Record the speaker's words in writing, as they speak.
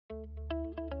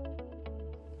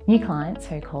New clients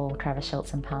who call Travis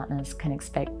Schultz and Partners can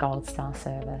expect gold star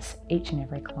service. Each and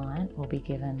every client will be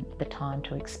given the time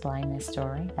to explain their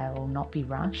story. They will not be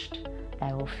rushed.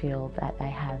 They will feel that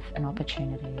they have an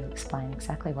opportunity to explain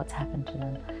exactly what's happened to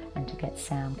them and to get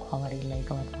sound quality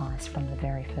legal advice from the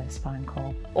very first phone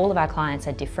call. All of our clients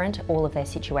are different, all of their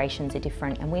situations are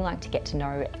different, and we like to get to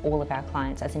know all of our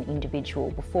clients as an individual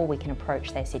before we can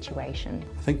approach their situation.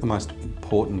 I think the most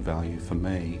important value for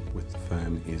me with the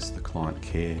firm is the client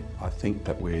care. I think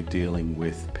that we're dealing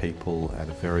with people at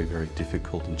a very, very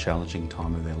difficult and challenging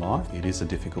time of their life. It is a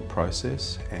difficult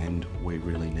process and we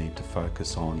really need to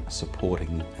focus on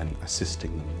supporting and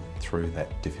assisting them through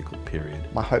that difficult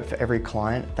period. My hope for every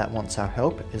client that wants our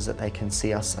help is that they can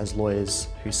see us as lawyers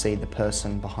who see the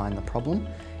person behind the problem,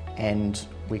 and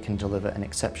we can deliver an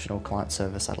exceptional client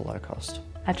service at a low cost.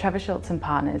 At Travis Schultz and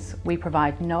Partners, we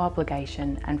provide no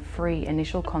obligation and free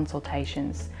initial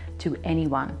consultations to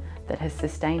anyone that has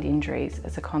sustained injuries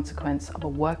as a consequence of a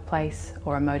workplace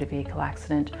or a motor vehicle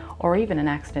accident or even an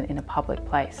accident in a public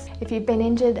place. If you've been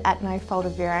injured at no fault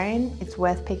of your own, it's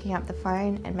worth picking up the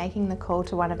phone and making the call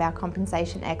to one of our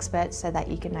compensation experts so that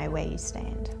you can know where you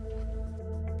stand.